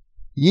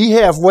 Ye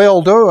have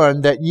well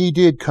done that ye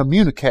did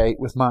communicate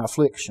with my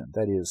affliction,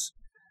 that is,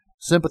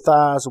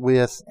 sympathize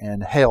with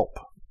and help.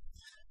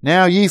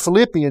 Now ye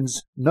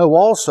Philippians know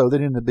also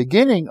that in the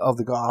beginning of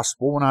the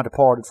gospel, when I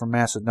departed from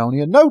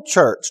Macedonia, no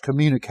church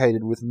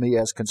communicated with me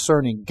as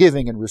concerning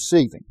giving and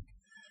receiving,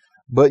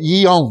 but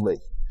ye only.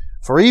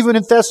 For even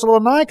in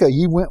Thessalonica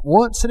ye went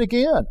once and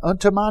again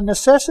unto my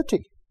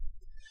necessity.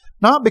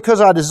 Not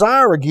because I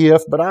desire a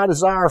gift, but I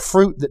desire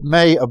fruit that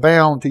may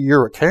abound to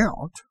your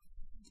account.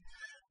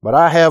 But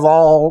I have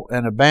all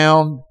and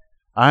abound.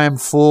 I am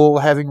full,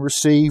 having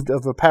received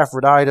of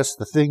Epaphroditus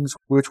the things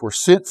which were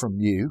sent from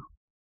you.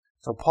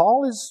 So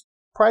Paul is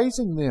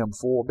praising them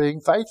for being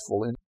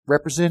faithful in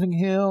representing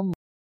him,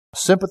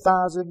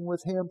 sympathizing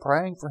with him,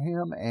 praying for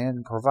him,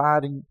 and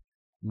providing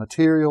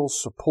material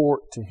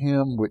support to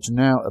him, which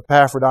now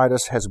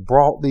Epaphroditus has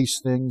brought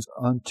these things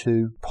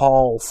unto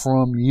Paul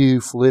from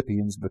you,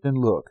 Philippians. But then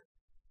look,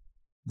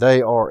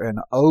 they are an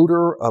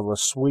odor of a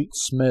sweet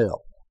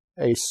smell,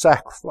 a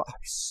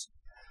sacrifice,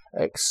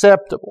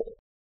 acceptable,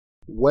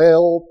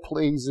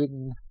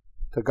 well-pleasing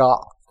to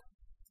God.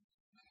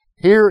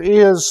 Here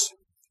is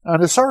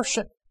an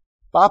assertion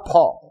by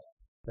Paul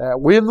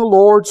that when the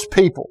Lord's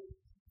people,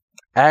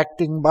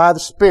 acting by the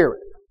Spirit,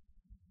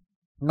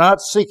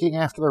 not seeking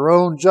after their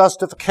own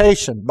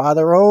justification by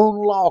their own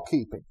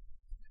law-keeping,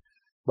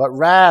 but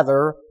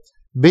rather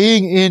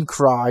being in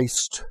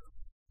Christ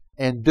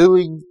and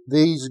doing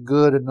these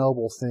good and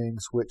noble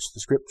things which the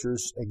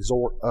Scriptures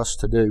exhort us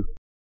to do.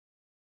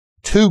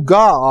 To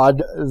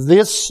God,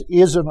 this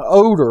is an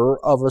odor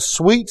of a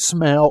sweet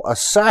smell, a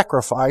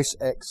sacrifice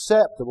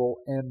acceptable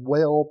and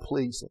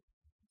well-pleasing.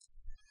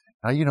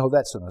 Now, you know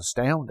that's an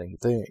astounding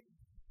thing,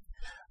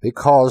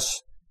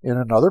 because in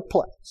another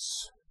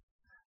place,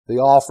 the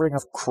offering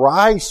of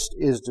Christ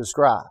is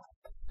described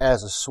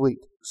as a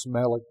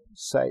sweet-smelling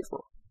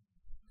savor.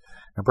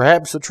 And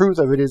perhaps the truth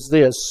of it is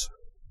this,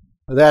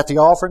 that the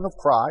offering of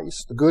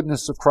Christ, the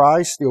goodness of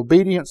Christ, the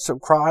obedience of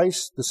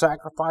Christ, the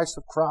sacrifice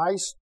of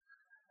Christ,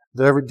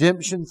 the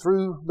redemption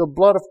through the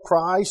blood of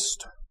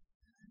Christ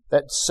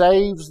that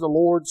saves the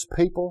Lord's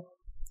people,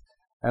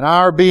 and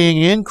our being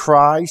in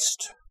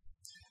Christ,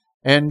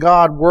 and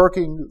God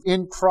working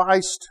in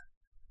Christ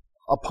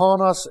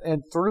upon us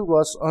and through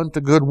us unto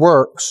good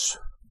works,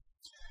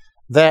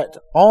 that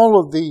all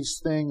of these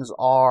things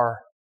are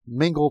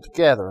mingled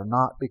together,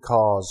 not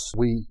because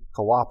we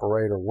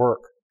cooperate or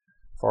work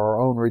for our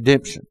own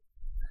redemption,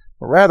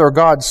 but rather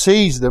God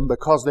sees them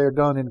because they're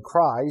done in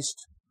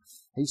Christ.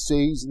 He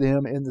sees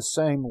them in the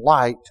same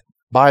light,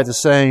 by the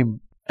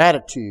same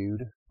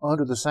attitude,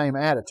 under the same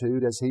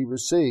attitude as He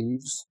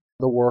receives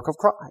the work of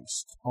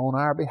Christ on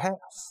our behalf,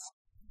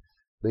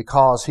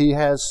 because He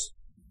has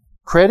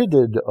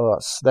credited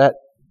us that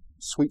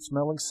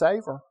sweet-smelling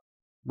savor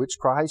which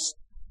Christ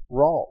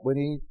wrought when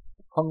He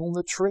hung on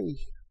the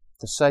tree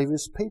to save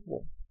His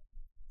people.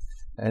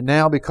 And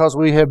now, because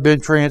we have been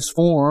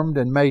transformed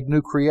and made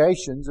new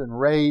creations and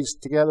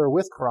raised together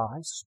with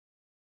Christ,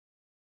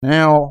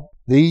 now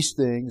these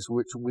things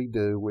which we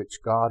do, which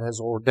God has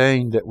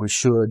ordained that we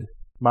should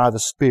by the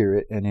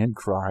Spirit and in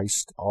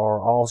Christ,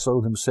 are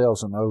also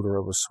themselves an odor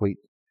of a sweet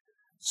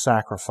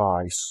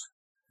sacrifice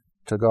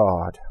to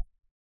God.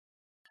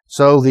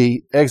 So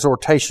the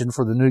exhortation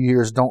for the New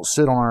Year is, don't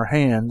sit on our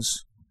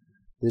hands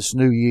this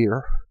new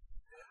year.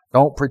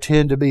 Don't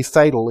pretend to be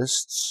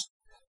fatalists,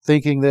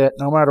 thinking that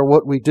no matter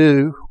what we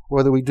do,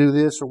 whether we do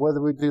this or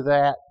whether we do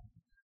that,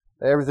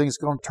 everything's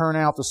going to turn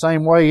out the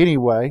same way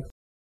anyway.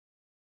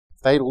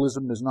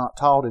 Fatalism is not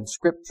taught in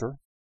Scripture.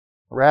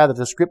 Rather,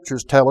 the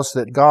Scriptures tell us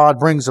that God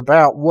brings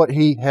about what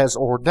He has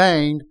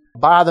ordained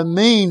by the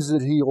means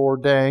that He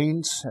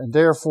ordains, and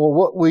therefore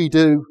what we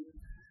do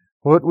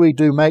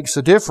makes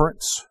a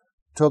difference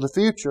to the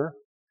future.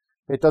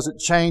 It doesn't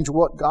change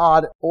what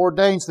God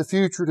ordains the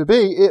future to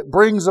be. It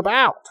brings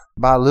about.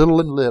 By little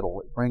and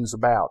little, it brings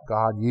about.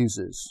 God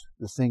uses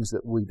the things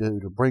that we do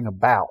to bring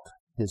about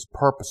His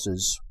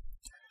purposes.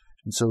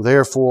 And so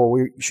therefore,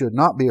 we should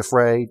not be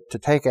afraid to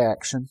take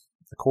action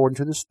according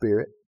to the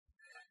Spirit,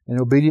 in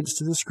obedience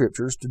to the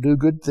Scriptures, to do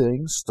good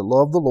things, to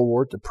love the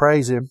Lord, to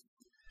praise Him.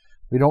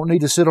 We don't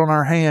need to sit on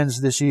our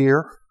hands this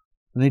year.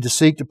 We need to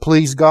seek to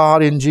please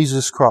God in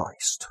Jesus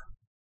Christ.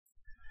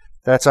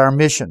 That's our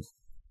mission.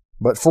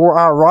 But for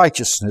our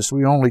righteousness,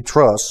 we only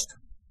trust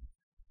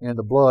in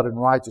the blood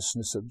and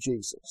righteousness of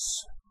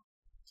Jesus.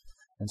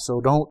 And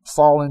so don't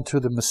fall into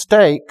the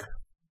mistake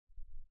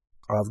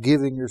of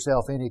giving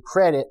yourself any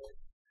credit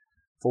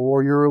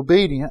for your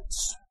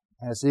obedience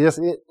as if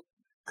it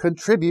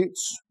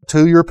contributes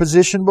to your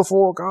position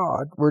before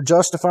God. We're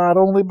justified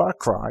only by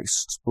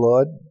Christ's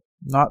blood,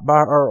 not by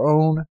our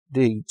own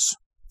deeds.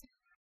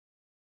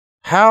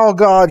 How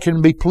God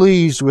can be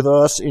pleased with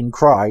us in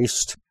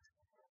Christ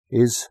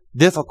is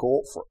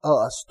difficult for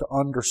us to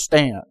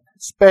understand,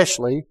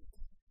 especially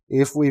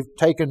if we've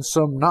taken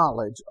some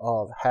knowledge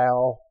of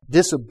how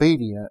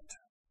disobedient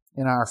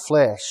in our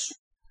flesh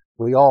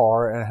we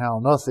are and how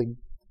nothing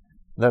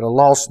that a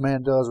lost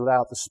man does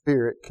without the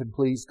Spirit can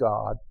please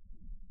God.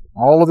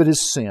 All of it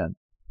is sin.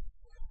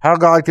 How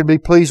God can be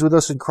pleased with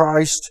us in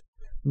Christ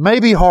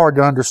may be hard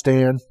to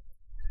understand,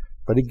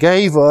 but He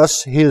gave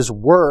us His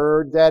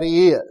Word that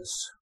He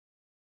is.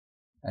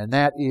 And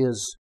that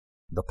is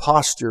the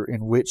posture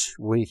in which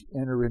we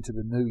enter into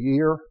the new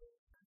year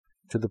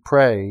to the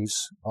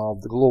praise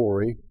of the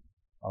glory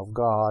of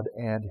God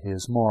and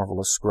His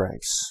marvelous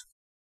grace.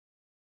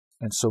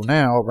 And so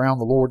now, around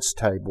the Lord's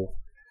table,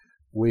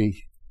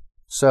 we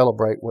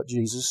celebrate what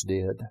Jesus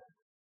did.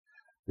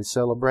 We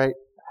celebrate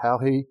how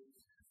He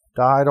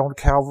died on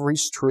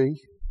Calvary's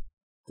tree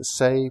to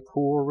save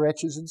poor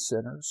wretches and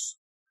sinners.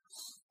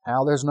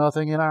 How there's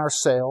nothing in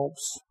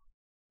ourselves,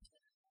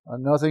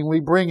 nothing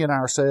we bring in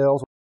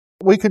ourselves.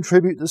 We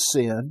contribute to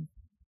sin.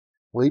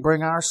 We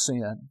bring our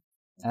sin,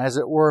 as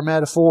it were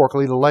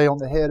metaphorically, to lay on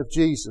the head of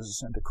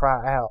Jesus and to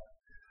cry out,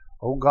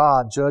 "Oh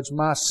God, judge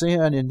my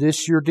sin in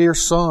this your dear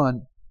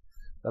Son,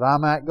 that I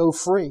might go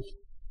free."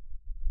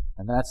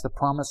 And that's the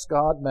promise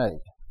God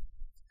made.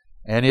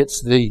 And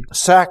it's the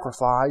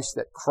sacrifice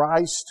that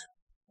Christ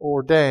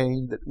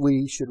ordained that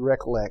we should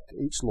recollect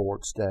each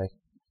Lord's Day.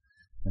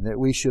 And that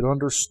we should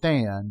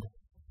understand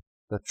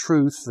the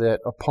truth that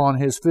upon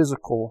His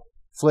physical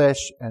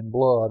flesh and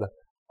blood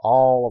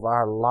all of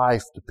our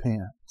life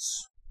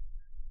depends.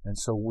 And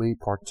so we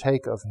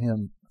partake of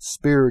Him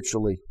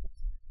spiritually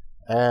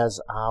as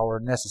our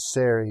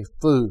necessary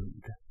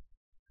food.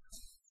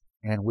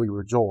 And we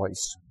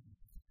rejoice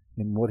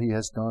in what He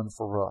has done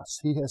for us.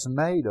 He has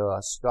made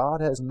us,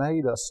 God has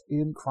made us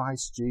in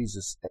Christ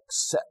Jesus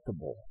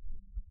acceptable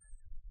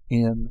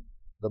in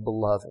the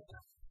Beloved.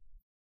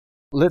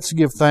 Let's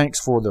give thanks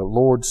for the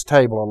Lord's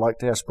table. I'd like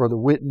to ask Brother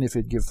Whitten if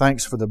he'd give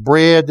thanks for the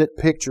bread that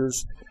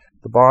pictures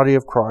the body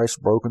of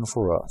Christ broken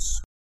for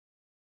us.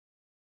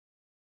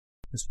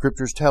 The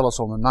Scriptures tell us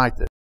on the night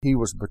that He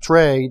was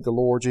betrayed, the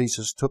Lord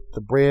Jesus took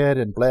the bread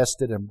and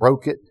blessed it and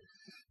broke it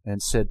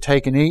and said,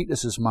 "Take and eat.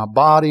 This is my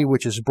body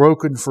which is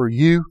broken for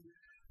you.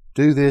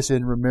 Do this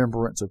in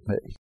remembrance of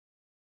me."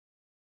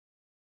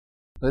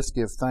 Let's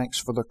give thanks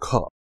for the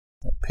cup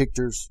that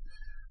pictures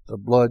the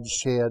blood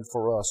shed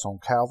for us on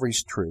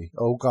Calvary's tree.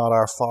 O God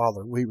our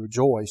Father, we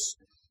rejoice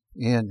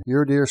in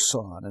your dear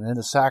Son and in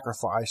the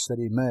sacrifice that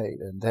He made,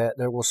 and that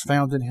there was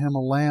found in Him a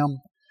lamb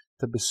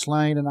to be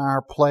slain in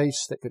our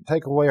place that could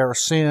take away our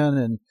sin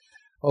and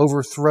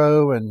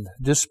overthrow and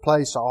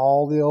displace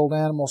all the old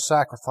animal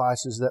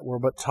sacrifices that were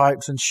but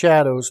types and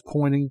shadows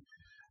pointing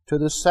to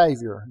the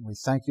Savior. And we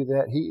thank you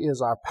that He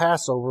is our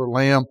Passover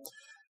lamb,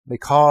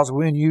 because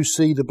when you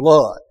see the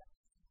blood,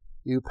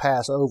 you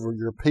pass over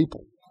your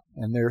people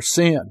and their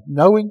sin,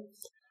 knowing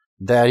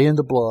that in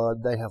the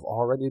blood they have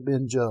already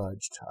been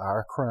judged.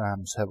 Our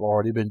crimes have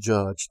already been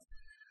judged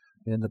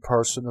in the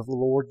person of the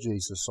Lord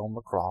Jesus on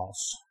the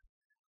cross.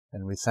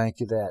 And we thank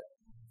you that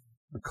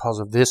because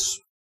of this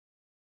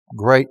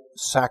great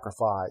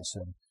sacrifice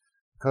and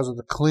because of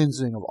the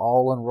cleansing of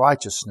all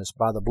unrighteousness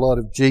by the blood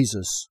of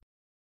Jesus,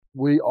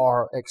 we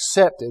are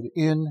accepted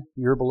in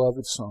your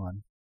beloved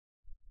Son.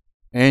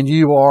 And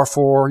you are,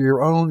 for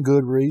your own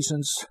good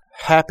reasons,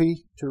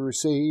 happy to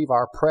receive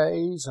our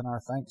praise and our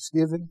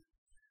thanksgiving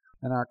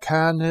and our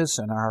kindness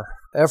and our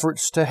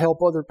efforts to help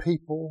other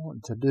people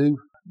and to do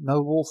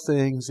noble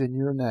things in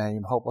your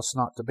name. Help us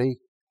not to be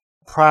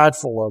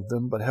prideful of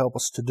them, but help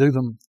us to do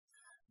them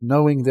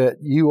knowing that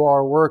you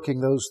are working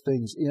those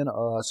things in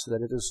us,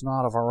 that it is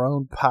not of our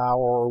own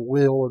power or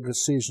will or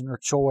decision or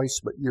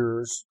choice, but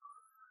yours,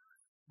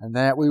 and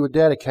that we would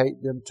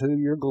dedicate them to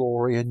your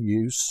glory and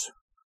use,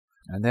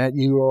 and that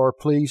you are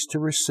pleased to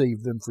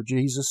receive them for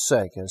Jesus'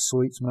 sake as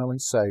sweet-smelling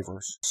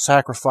savors,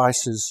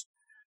 sacrifices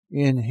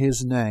in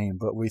His name.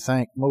 But we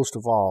thank most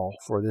of all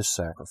for this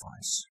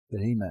sacrifice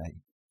that He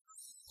made,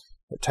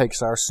 that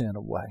takes our sin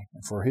away,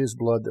 and for His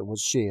blood that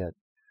was shed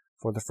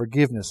for the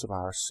forgiveness of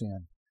our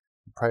sin,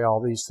 Pray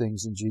all these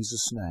things in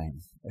Jesus'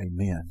 name.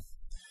 Amen.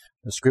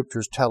 The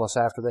Scriptures tell us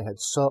after they had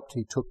supped,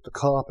 He took the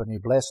cup and He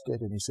blessed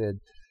it and He said,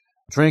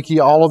 "Drink ye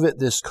all of it.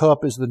 This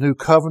cup is the new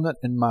covenant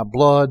in my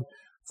blood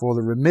for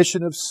the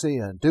remission of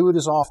sin. Do it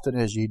as often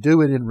as ye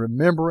do it in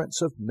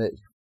remembrance of me."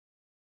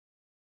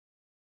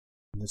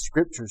 And the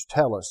Scriptures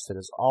tell us that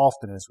as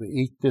often as we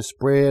eat this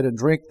bread and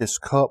drink this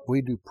cup,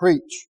 we do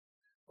preach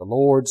the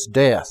Lord's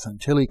death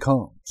until He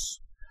comes.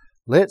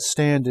 Let's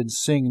stand and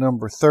sing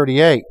number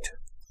 38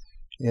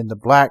 in the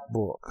Black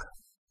Book.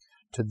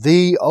 To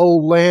Thee, O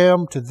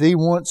Lamb, to Thee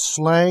once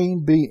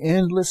slain, be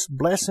endless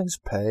blessings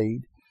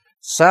paid.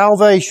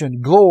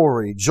 Salvation,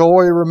 glory,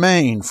 joy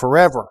remain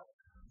forever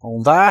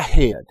on Thy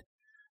head.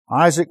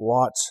 Isaac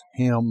Watts'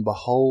 hymn,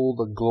 Behold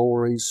the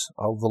Glories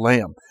of the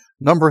Lamb.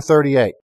 Number 38.